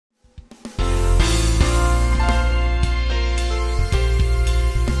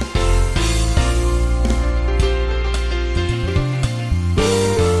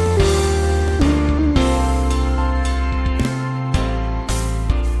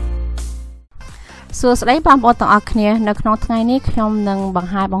សួស្តីបងប្អូនទាំងអស់គ្នានៅក្នុងថ្ងៃនេះខ្ញុំនឹងប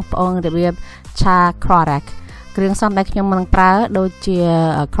ង្ហាញបងប្អូនរបៀបឆា crawdad គ្រឿងផ្សំដែលខ្ញុំនឹងប្រើដូចជា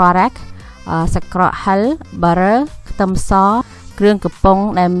crawdad សាច់ក្រកហិល butter ខ្ទឹមសគ្រឿងកំប៉ុង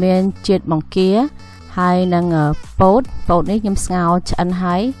ដែលមានជាតិបង្គាហើយនឹងពោតនេះខ្ញុំស្ងោរឆ្អិន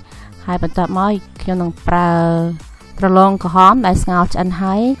ហើយបន្ទាប់មកខ្ញុំនឹងប្រើត្រឡងក្រហមដែលស្ងោរឆ្អិន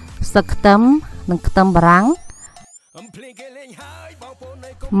ហើយស្លឹកខ្ទឹមនិងខ្ទឹមបារាំង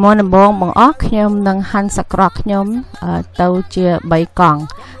មុនដំបូងបង្អស់ខ្ញុំនឹងហាន់សាច់ក្រកខ្ញុំទៅជា3កង់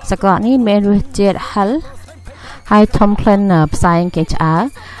សាច់ក្រកនេះមានរសជាតិហិលហើយធំក្លិនផ្សែងគេឆ្អើ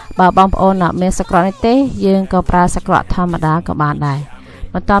បើបងប្អូនមានសាច់ក្រកនេះទេយើងក៏ប្រើសាច់ក្រកធម្មតាក៏បានដែរ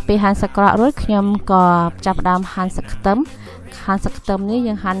បន្ទាប់ពីហាន់សាច់ក្រករួចខ្ញុំក៏ចាប់ផ្ដើមហាន់សាច់ខ្ទឹមនេះ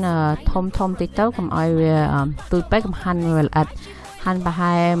យើងហាន់ធំតិចទៅកុំឲ្យវាទូចពេកកុំហាន់វាល្អិតហាន់ប្រ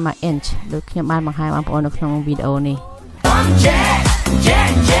ហែល1 inch ដូចខ្ញុំបានបង្ហាញបងប្អូននៅក្នុងវីដេអូនេះ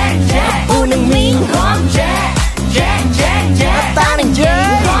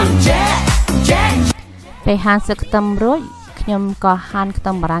ពេលហាន់សាច់ខ្ទឹមរួចខ្ញុំក៏ហាន់ខ្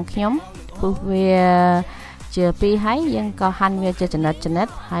ទឹមបារាំងខ្ញុំព្រោះវាជា2ហើយយើងក៏ហាន់វាជាចំណិត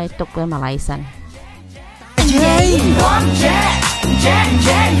ហើយទុកវាមួយឡៃសិន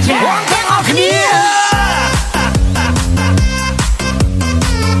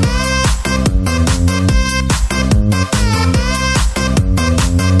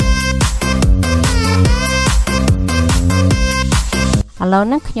ឥឡូវ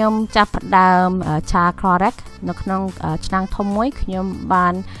នេះខ្ញុំចាប់ផ្ដើមឆា crawdad នៅក្នុងឆ្នាំងធំមួយខ្ញុំបា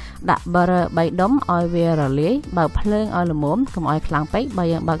នដាក់ butter 3 ដុំឲ្យវារលាយបើកភ្លើងឲ្យល្មមកុំឲ្យខ្លាំងពេកបើ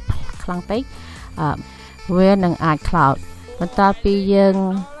យើងបើកខ្លាំងពេកវានឹងអាចខ្លោចបន្ទាប់ពីយើង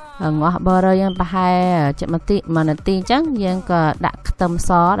ងាស់ butter យើងប្រហែល1 នាទីអញ្ចឹងយើងក៏ដាក់ខ្ទឹមស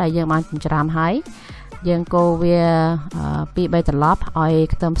ដែលយើងបានចិញ្ច្រាំហើយយើងកូរវា2-3 ត្រឡប់ឲ្យ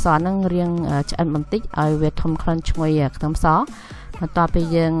ខ្ទឹមសហ្នឹងរាងឆ្អិនបន្តិចឲ្យវាធំក្លិនឈ្ងុយខ្ទឹមសបន្ទាប់ពី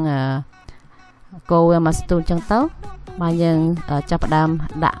យើងកូរវាមកស្ទូអញ្ចឹងទៅបាទយើងចាប់ផ្ដើម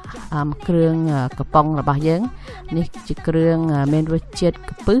ដាក់គ្រឿងកំប៉ុងរបស់យើងនេះជាគ្រឿងមានរសជាតិ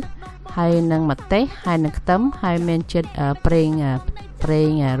កំពឹសហើយនឹងម្ទេសហើយនឹងខ្ទឹមហើយមានជាតិប្រេង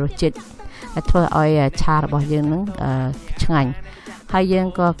រសជាតិដែលធ្វើឲ្យឆារបស់យើងនឹងឆ្ងាញ់ហើយយើង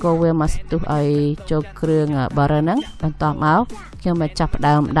ក៏កូរវាមកស្ទុះឲ្យចូលគ្រឿង butter ហ្នឹងបន្ទាប់មកខ្ញុំមកចាប់ផ្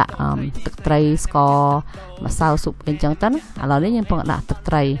ដើមដាក់ទឹកត្រីស្ករម្សៅស៊ុបអីចឹងទៅឥឡូវនេះខ្ញុំកំពុងដាក់ទឹក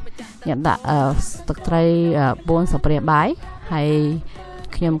ត្រីខ្ញុំដាក់ទឹកត្រី4 ស្លាបព្រាបាយហើយ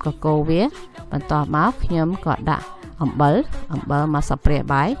ខ្ញុំក៏កូរវាបន្ទាប់មកខ្ញុំក៏ដាក់អំបិល1 ស្លាបព្រា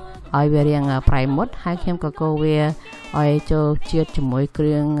បាយឲ្យវារាងប្រៃមុតហើយខ្ញុំក៏កូរវាឲ្យចូលជាតិជាមួយគ្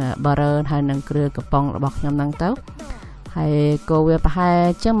រឿង butter ហើយនឹងគ្រឿងកំប៉ុងរបស់ខ្ញុំហ្នឹងទៅហើយកូរវាប្រហែល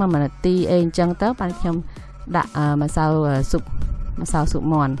ចឹង1 នាទីអីអញ្ចឹងទៅបានខ្ញុំដាក់ម្សៅស៊ុប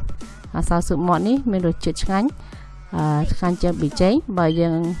មាន់នេះមានរសជាតិឆ្ងាញ់ជាងប៊ីចេងបើយើ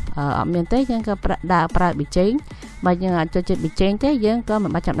ងអត់មានទេយើងក៏ប្រើប៊ីចេងបើយើងអត់ចូលចិត្តប៊ីចេងទេយើងក៏មិ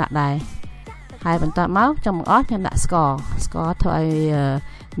នបាច់ចាំដាក់ដែរហើយបន្ទាប់មកចុងបង្អស់ខ្ញុំដាក់ស្ករធ្វើឲ្យ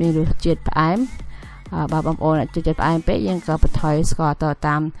មានរសជាតិផ្អែមបើបងប្អូនអត់ចូលចិត្តផ្អែមពេកយើងក៏បន្ថយស្ករទៅ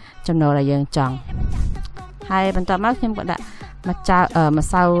តាមចំណូលដែលយើងចង់ហើយបន្ទាប់មកខ្ញុំក៏ដាក់ម្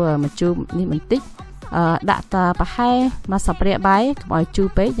សៅម្ជូរនេះបន្តិចដាក់តប្រហែល1 ស្លាបព្រាបាយកុំឲ្យជូរ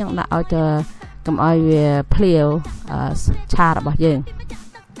ពេកយើងដាក់ឲ្យទៅកុំឲ្យវាភ្លាវឆារបស់យើង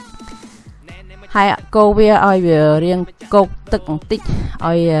ហើយកូរវាឲ្យវារាងកោកទឹកបន្តិច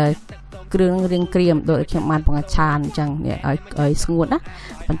ឲ្យគ្រឿងរាងក្រៀមដូចខ្ញុំបានបង្ហាញឆាអញ្ចឹងឲ្យស្ងួតណា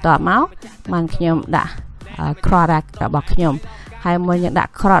បន្ទាប់មកបានខ្ញុំដាក់ crawdad របស់ខ្ញុំហើយមុនយើងដា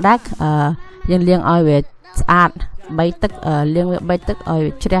ក់ crawdad យើងលាងឲ្យវាស្អាត3 ទឹកលាងវា3 ទឹកឲ្យ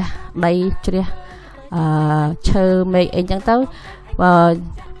ជ្រះដីជ្រះឈើមេឃអីចឹងទៅ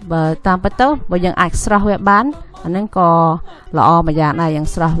បើតាមពិតទៅបើយើងអាចស្រោះវាបានអាហ្នឹងក៏ល្អមួយយ៉ាងដែរយើង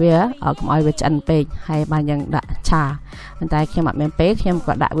ស្រោះវាកុំឲ្យវាឆ្អិនពេកហើយបានយើងដាក់ឆាប៉ុន្តែខ្ញុំអត់មានពេកខ្ញុំ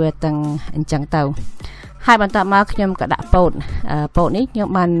ក៏ដាក់វាទាំងអញ្ចឹងទៅហើយបន្ទាប់មកខ្ញុំក៏ដាក់ពោតនេះខ្ញុំ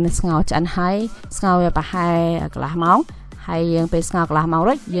បានស្ងោរឆ្អិនហើយស្ងោរវាប្រហែលកន្លះម៉ោងហើយយើងពេលស្ងោរកន្លះម៉ោង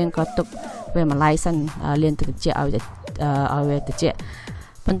រួចយើងក៏ទុកវាមួយឡៃសិនលាងទឹកត្រជាក់ឲ្យវាត្រជាក់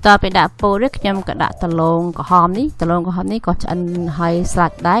បន្ទាប់ពីដាក់ពោតរួចខ្ញុំក៏ដាក់ដលងក្រហមនេះក៏ឆ្អិនហើយស្រា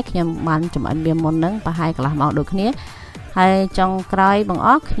ច់ដែរខ្ញុំបានចម្អិនវាមុនហ្នឹងប្រហែលកន្លះម៉ោងដូចគ្នាហើយចុងក្រោយបង្អ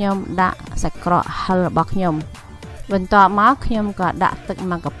ស់ខ្ញុំដាក់សាច់ក្រកហិលរបស់ខ្ញុំបន្ទាប់មកខ្ញុំក៏ដាក់ទឹក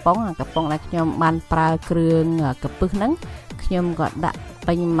មួយកំប៉ុងដែលខ្ញុំបានប្រើគ្រឿងកំពឹសហ្នឹងខ្ញុំក៏ដាក់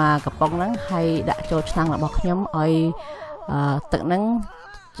ពេញមួយកំប៉ុងហ្នឹងហើយដាក់ចូលឆ្នាំងរបស់ខ្ញុំឲ្យទឹកហ្នឹង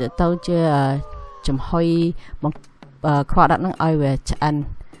ទៅជាចំហុយcrawdad ហ្នឹងឲ្យវាឆ្អិន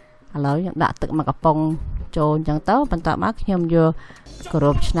ឥឡូវខ្ញុំដាក់ទឹកមួយកំប៉ុងចូលអញ្ចឹងទៅបន្ទាប់មកខ្ញុំយកគ្រ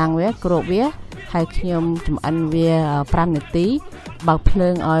បឆ្នាំងវា ហើយខ្ញុំចម្អិនវា5នាទីបើកភ្លើ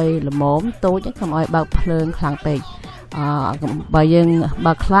ងឲ្យល្មមតូចកុំឲ្យបើកភ្លើងខ្លាំងពេកបើយើង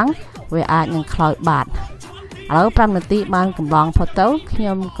បើកខ្លាំងវាអាចនឹងខ្លោចបាតឥឡូវ5នាទីបានកំឡងផុតទៅខ្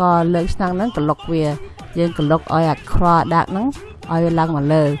ញុំក៏លើកឆ្នាំងហ្នឹងក្លុកវាយើងក្លុកឲ្យអាក្រដាក់ហ្នឹងឲ្យវាឡើងមក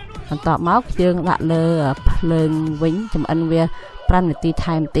លើបន្ទាប់មកយើងដាក់លើភ្លើងវិញចម្អិនវា5នាទី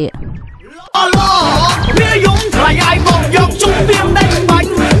ថែមទៀតវាយំថ្លៃឲ្យបងយកជុំវាដេញបាញ់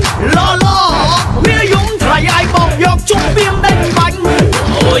ឡឡវាយំថ្លៃឲ្យបងយកជុំវាដេញបាញ់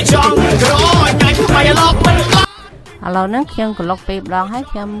អូយចង់ក្រញ៉ៃថ្លៃឡប់មិនឥឡូវហ្នឹងខ្ញុំក្លុកពីម្ដងហើយ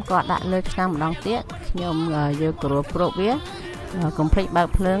ខ្ញុំក៏ដាក់លើឆ្នាំម្ដងទៀតខ្ញុំយកគ្រាប់គ្របវាកុំភ្លេចបើក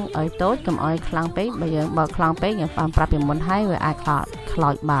ភ្លើងឲ្យតូចកុំឲ្យខ្លាំងពេកបើយើងបើកខ្លាំងពេកយើងប្រាប់ពីមុនហើយវាអាចខ្លោ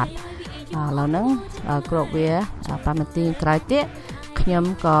ចបាតឥឡូវហ្នឹងគ្របវា5នាទីក្រោយទៀតខ្ញុំ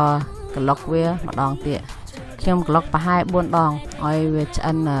ក៏ក្លុកវាម្ដងទៀតខ្ញុំក្លុកប្រហែល4ដងឲ្យវាឆ្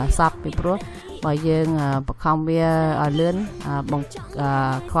អិនសព្វពីព្រោះបើយើងបង្ខំវាឲ្យលឿនបង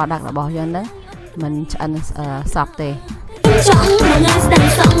ខ្វល់ដាក់របស់យើងហ្នឹងមិនឆ្អិនសព្វទេចង់បងស្ដាយ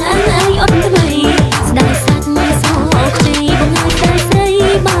សងអើយអត់ថ្មីស្ដាយសាច់មកសោកជ័យបងស្ដាយស្រី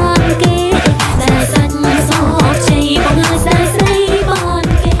បានគេស្ដាយសាច់មកសោកជ័យបងស្ដាយស្រីបាន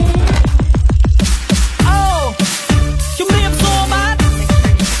គេអូជំរាបសួរបាទ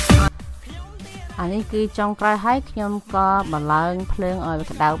អានេះគឺចុងក្រោយហើយខ្ញុំក៏បន្លឡើងភ្លើងឲ្យវា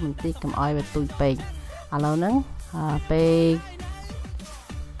ក្តៅបន្តិចកុំឲ្យវាទុយពេកឥឡូវហ្នឹងពេល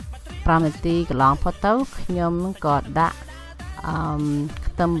5នាទីកន្លងផុតទៅខ្ញុំក៏ដាក់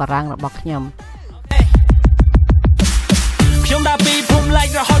ខ្ទឹមបារាំងរបស់ខ្ញុំដាក់ពីភូមិលេខ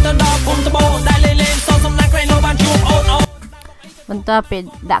រហូតដល់ភូមិត្បូងដែលលេងសូមសំណាក់ក្រែងលោកបានជួបអូនបន្ទាប់ពី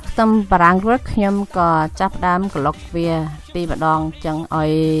ដាក់ខ្ទឹមបារាំងរួចខ្ញុំក៏ចាប់ផ្ដើមក្លុកវាពីម្ដងចឹងឲ្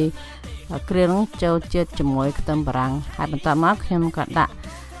យគ្រឿងចូលជាតិជាមួយខ្ទឹមបារាំងហើយបន្ទាប់មកខ្ញុំក៏ដាក់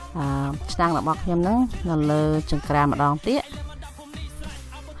ឆ្នាំងរបស់ខ្ញុំហ្នឹងនៅលើចង្ក្រានម្ដងទៀត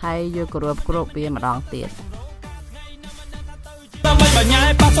ហើយយកគ្រាប់គ្របវាម្ដងទៀតដើម្បីបញ្ញា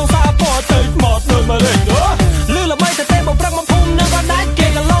ប៉ាសងសាពតទៅមកដូចមកលេងលឺល្បីទៅទេបងព្រឹកមកភូមិនៅបណ្ដាច់គេ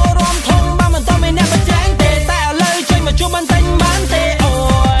គីឡូរំធំបានមិនតមានអ្នកបញ្ចាំងទេតែឥឡូវចេញមកជួបមិនទិញបានទេអូ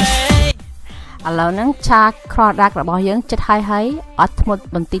យឥឡូវហ្នឹងឆាក្រដាក់របស់យើងចិត្តហើយអត់ធ្មត់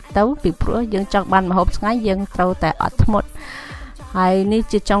បន្តិចទៅពីព្រោះយើងចង់បានម្ហូបឆ្ងាញ់យើងត្រូវតែអត់ធ្មត់ហើយនេះ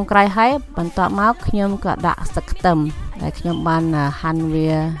ជាចុងក្រោយហើយបន្ទាប់មកខ្ញុំក៏ដាក់ស្លឹកខ្ទឹមដែលខ្ញុំបានហាន់វា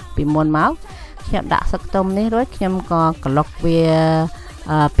ពីមុនមកខ្ញុំដាក់ស្លឹកខ្ទឹមនេះរួចខ្ញុំក៏ក្លុកវា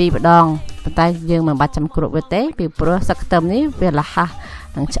ពីរដងប៉ុន្តែយើងមិនបាច់ចាំគ្របវាទេពីព្រោះស្លឹកខ្ទឹមនេះវាលះ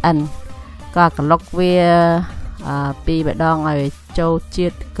នឹងឆ្អិនក៏ក្លុកវាពីរដងឲ្យចូលជា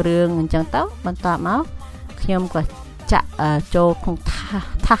តិគ្រឿងអញ្ចឹងទៅបន្ទាប់មកខ្ញុំក៏ចាក់ចូលក្នុង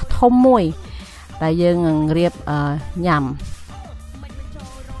ថាសធំមួយដែលយើងនឹងរៀបញ៉ាំ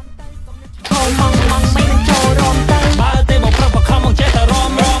បើទេមកប្រឹកបខំមកចេះតែ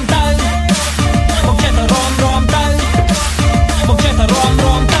រំទៅមកចេះតែរំទៅមកចេះតែរំ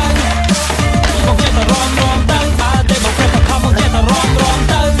ទៅមកចេះតែរំទៅបើទេមកប្រឹកបខំមកចេះតែរំ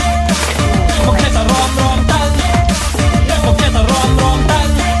ទៅមកចេះតែរំទៅមកចេះតែរំទៅ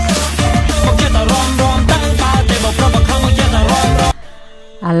មកចេះតែរំទៅបើទេមកប្រឹកបខំមកចេះតែរំ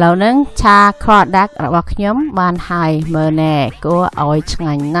ឥឡូវហ្នឹងឆាក្រដាក់របស់ខ្ញុំបានហើយមើលណែគួរឲ្យឆ្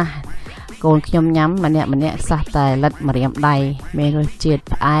ងាញ់ណាស់កូនខ្ញុំញ៉ាំម្នាក់សោះតែលិតម្រាមដៃមានរសជាតិ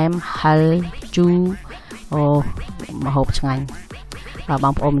ផ្អែមហឹរជូរអូម្ហូបឆ្ងាញ់បើប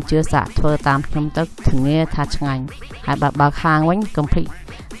ងប្អូនមិនជឿសាកធ្វើតាមខ្ញុំទៅធានាថាឆ្ងាញ់ហើយបើខាងវិញកុំភ្លេច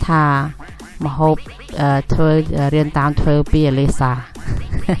ថាម្ហូបធ្វើរៀនតាមធ្វើពី Elissa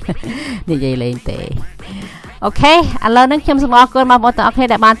និយាយលេងទេអូខេឥឡូវនេះខ្ញុំសូមអរគុណបងប្អូនទាំងអស់គ្នា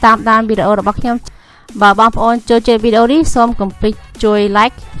ដែលបានតាមដានវីដេអូរបស់ខ្ញុំបើបងប្អូនចូលចិត្តវីដេអូនេះសូមកុំភ្លេចជួយ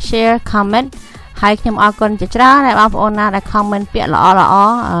like share comment ហើយខ្ញុំអរគុណជាច្រើនដែលបងប្អូនណាដែល comment ពាក្យល្អ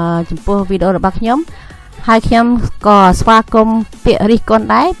ចំពោះវីដេអូរបស់ខ្ញុំហើយខ្ញុំក៏ស្វាគមន៍ពាក្យរិះគន់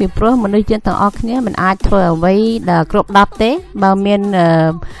ដែរពីព្រោះមនុស្សយើងទាំងអស់គ្នាមិនអាចធ្វើអ្វីដែលគ្រប់10ទេបើមាន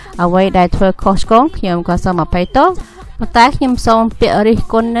អ្វីដែលធ្វើខុសឆ្គងខ្ញុំក៏សូមអភ័យទោសប៉ុន្តែខ្ញុំសូមពាក្យរិះ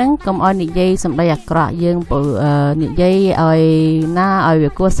គន់ហ្នឹងកុំឲ្យនិយាយសម្ដីអាក្រក់យើងនិយាយឲ្យណាឲ្យ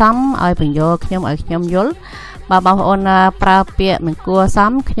វាគួរសមឲ្យបញ្យល់ខ្ញុំឲ្យខ្ញុំយល់បើបងប្អូនប្រើពាក្យមិនគួរស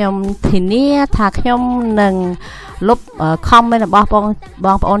មខ្ញុំធានាថាខ្ញុំនឹងលុប comment របស់ប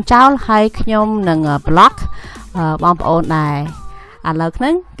ងប្អូនចោលហើយខ្ញុំនឹង block បងប្អូនដែរឥឡូវហ្នឹ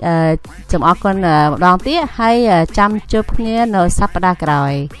ងសូមអរគុណម្ដងទៀតហើយចាំជួបគ្នានៅសប្តាហ៍ក្រោ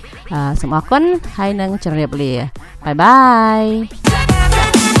យសូមអរគុណហើយនឹងជម្រាបលាបាយបាយ